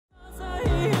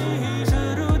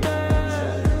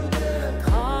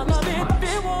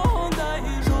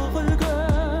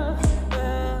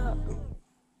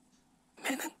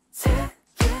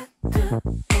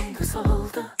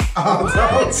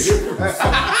Let's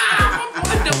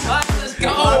go.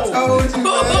 I told you,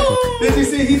 man. Did you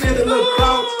see he did a little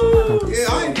crouch? Yeah,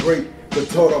 I ain't great, but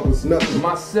told I was nothing.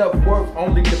 My self-worth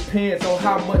only depends on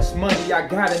how much money I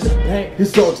got in the bank.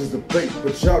 It's all just a bait,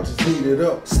 but y'all just heat it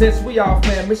up. Since we all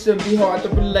family, it shouldn't be hard to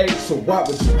relate. So why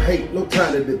would you hate? No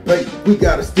time to debate. We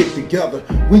gotta stick together.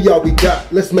 We all we got.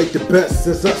 Let's make the best.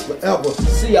 It's us forever.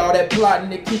 See all that plotting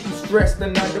to keep you stressed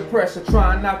and under pressure,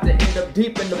 trying not to end up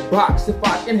deep in the box if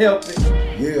I can help it.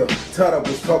 Yeah, tired of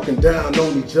us talking down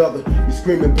on each other. We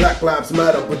screaming Black Lives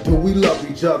Matter, but do we love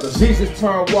each other? Jesus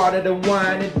turned water to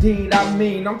wine, indeed. I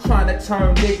mean, I'm trying to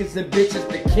turn niggas and bitches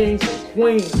to kings and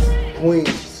queens.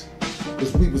 Queens,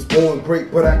 cause we was born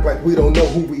great, but act like we don't know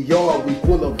who we are. We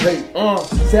full of hate.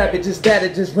 Savages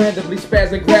that just randomly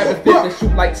spaz and grab a fit and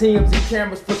shoot like TMZ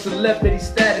cameras for celebrity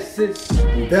statuses.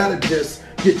 And that'll just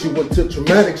get you into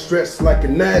traumatic stress like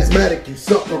an asthmatic. You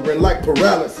suffering like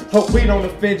paralysis. Hope we don't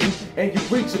offend you and you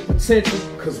reach your potential.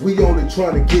 Cause we only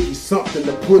trying to give you something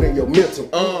to put in your mental.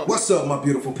 What's up, my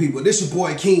beautiful people? This your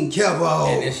boy King Kevo.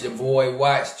 And it's your boy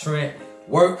Watch Trent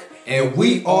Work. And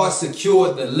we are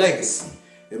Secure the Legacy.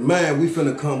 And man, we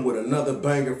finna come with another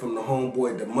banger from the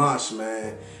homeboy Dimash,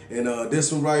 man. And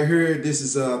this one right here, this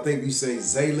is I think you say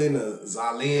ZHALYN or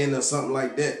ZHALYN or something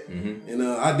like that. And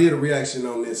I did a reaction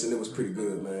on this and it was pretty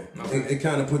good, man. It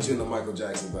kind of put you in the Michael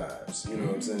Jackson vibes. You know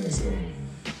what I'm saying? So,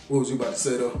 what was you about to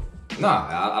say though? Nah,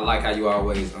 I like how you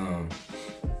always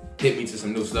hit me to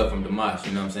some new stuff from Dimash.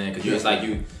 You know what I'm saying? Cause you it's like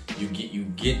you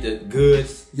get the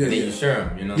goods and then you share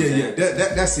them. You know what I'm saying?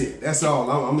 That's it. That's all.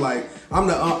 I'm like I'm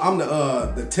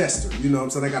the tester. You know what I'm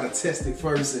saying? I gotta test it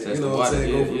first, and you know what I'm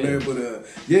saying. Go from there. But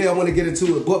yeah, I want to get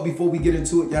into it. But before we get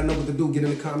into it, y'all know what to do. Get in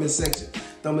the comment section.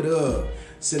 Thumb it up.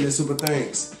 Send in super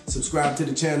thanks. Subscribe to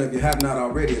the channel if you have not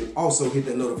already, and also hit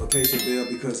that notification bell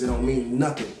because it don't mean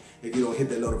nothing if you don't hit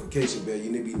that notification bell.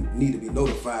 You need to be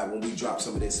notified when we drop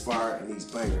some of this fire and these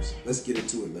bangers. Let's get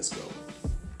into it. Let's go.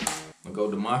 I'll go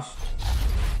Dimash.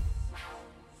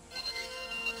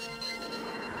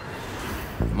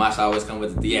 Dimash always come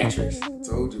with the theatrics.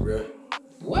 Told you, bro.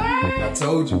 What? I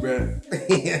told you, bro.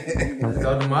 Let's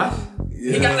go Dimash.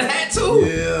 Yeah. He got the hat too.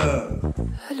 Yeah.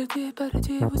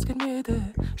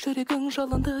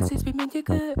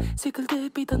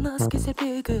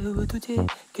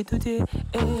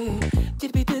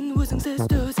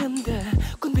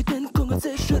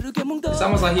 It's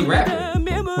almost like he rapping.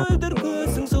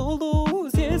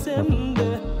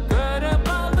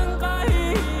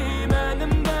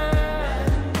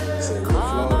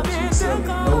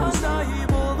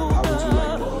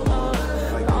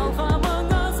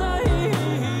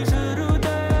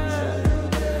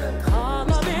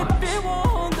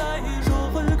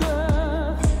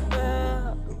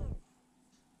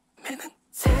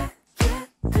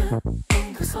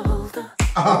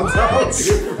 I told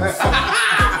you. Let's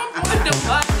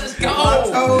go. I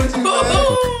told you, man.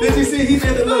 Did you see he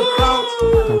did a little crouch?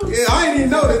 Yeah, I ain't even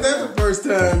know that. That's the first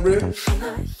time, bro.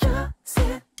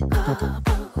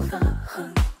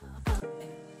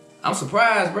 I'm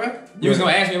surprised, bro. You was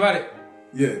gonna ask me about it?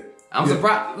 Yeah. I'm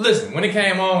surprised. Listen, when it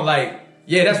came on, like,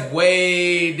 yeah, that's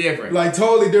way different. Like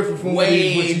totally different from what you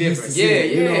used to see. Yeah,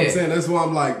 You know what I'm saying? That's why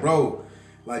I'm like, bro,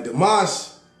 like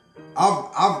Dimash,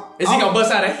 Is he gonna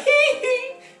bust out a hee?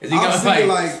 Is he gonna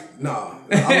like nah,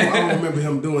 I don't remember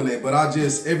him doing that, but I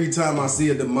just every time I see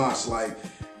a Dimash, like,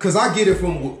 cause I get it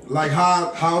from like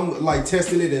how I'm like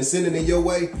testing it and sending it your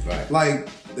way. Right. Like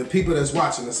the people that's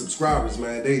watching, the subscribers,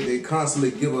 man, they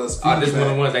constantly give us feedback. Oh, this one of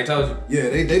the ones they told you? Yeah,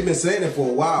 they've been saying it for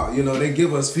a while. You know, they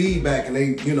give us feedback and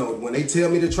they, you know, when they tell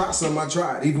me to try something, I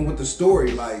try it. Even with the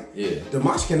story, like,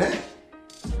 Dimash can act.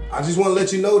 I just want to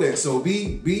let you know that. So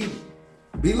be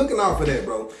looking out for that,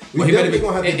 bro. Well,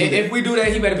 gonna have to do that. If we do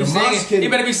that, he better be singing. He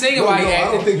better be singing while he acting.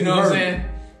 I don't think you know what I'm saying?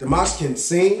 Dimash can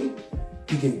sing,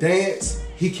 he can dance,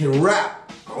 he can rap.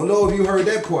 I don't know if you heard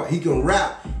that part. He can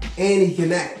rap and he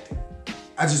can act.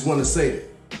 I just want to say that.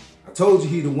 I told you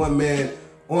he the one-man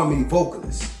army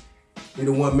vocalist. He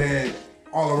the one-man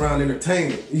all-around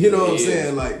entertainment. You know what I'm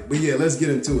saying? Like, but yeah, let's get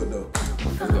into it though.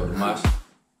 Let's go, Dimash.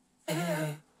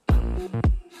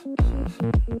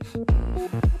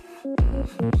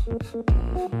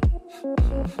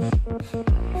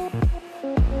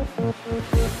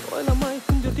 Ойламай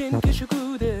күндерден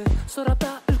кешігуді,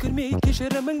 сұрапта үлгермей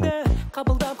кешіріміңді,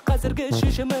 қабылдап қазіргі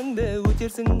шешіміңді,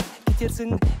 өтерсің, кетерсің,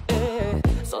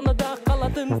 сонада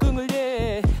қалатын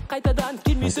көңілде, қайтадан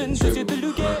келмейтін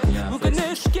түзетілуге,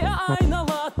 өкінішке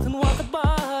айналатын уақыт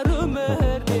бар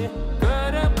өмірде,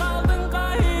 көріп қалдың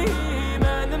қай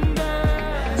мәнімді,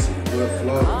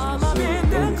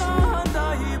 аламенде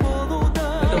қандай болуды.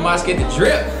 Let the Dimash get the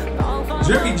drip.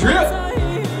 Drippy drip.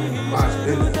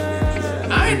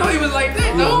 ain't know he was like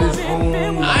that, though.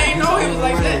 I ain't know he was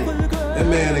like that. That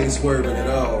man ain't swerving at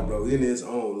all, bro. In his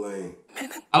own lane.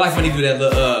 I like when he do that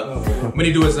little, when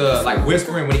he do his, like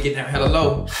whispering when he get down hella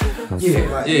low.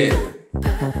 Yeah, yeah.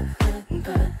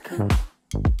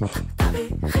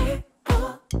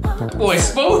 That boy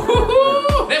smooth.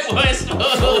 That boy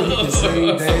smooth. He can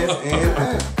sing, dance,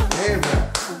 and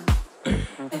rap.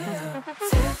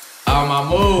 All my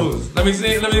moves. Let me see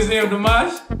him,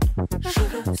 Dimash.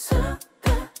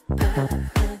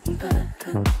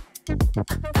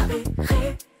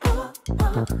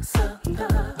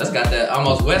 That's got that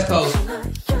almost West Coast.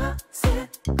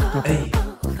 Hey.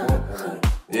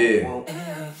 Yeah.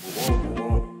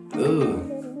 Ooh.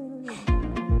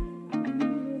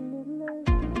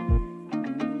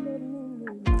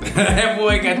 That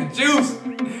boy got the juice.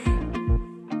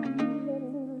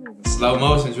 Slow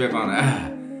motion drip on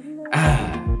it.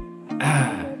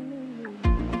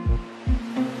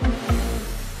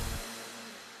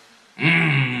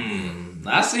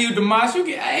 I see you, Dimash. You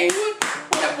get, hey, what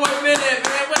that boy been at,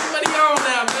 man? What he on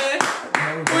now, man?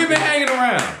 Who he been hanging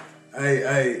around?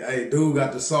 Hey, dude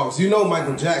got the sauce. You know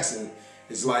Michael Jackson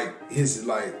is like that's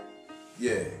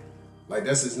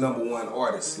his #1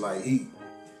 artist. Like he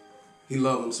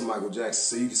loved him some Michael Jackson,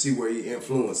 so you can see where he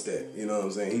influenced that. You know what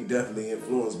I'm saying? He definitely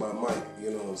influenced by Mike. You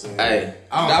know what I'm saying? Hey,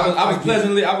 I was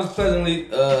pleasantly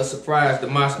surprised.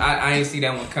 Dimash, I ain't see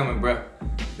that one coming, bro.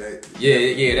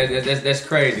 That's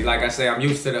crazy. Like I say, I'm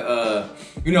used to the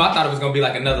I thought it was gonna be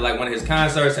like another like one of his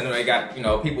concerts, and they got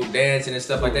people dancing and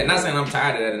stuff like that. Not saying I'm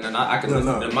tired of that, and I can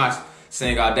listen to Dimash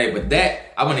sing all day, but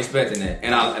that I wasn't expecting that,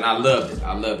 and I loved it.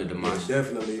 I loved it, Dimash. Yeah,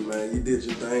 definitely, man. You did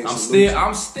your thing.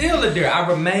 I'm still a deer. I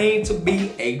remain to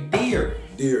be a deer.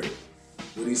 Deer.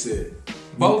 What he said.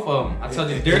 Both of them. I told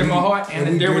you, the deer to my heart and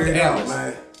the deer with the antlers.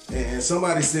 Man. And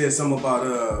somebody said something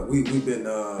about we've been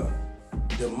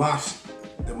Dimash.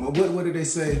 What did they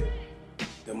say?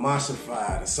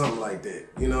 Demasified or something like that.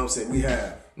 You know what I'm saying? We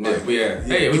have. Like,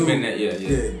 we've been there,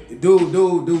 yeah.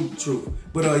 Do truth.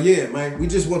 But man, we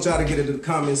just want y'all to get into the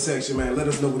comment section, man. Let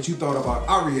us know what you thought about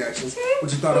our reactions,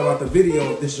 what you thought about the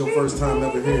video. If this is your first time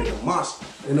ever hearing Dimash.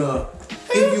 And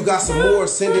if you got some more,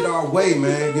 send it our way,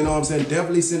 man. You know what I'm saying?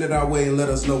 Definitely send it our way and let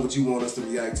us know what you want us to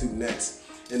react to next.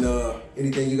 And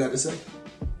anything you got to say?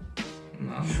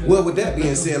 No, well, with that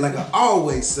being said, like I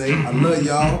always say, I love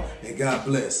y'all and God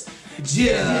bless.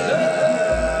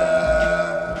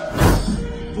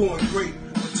 Born great,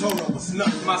 but told I was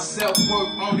nothing. My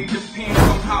self-worth only depends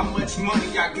on how much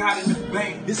money I got in the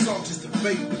bank. It's all just a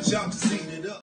fake, but y'all can see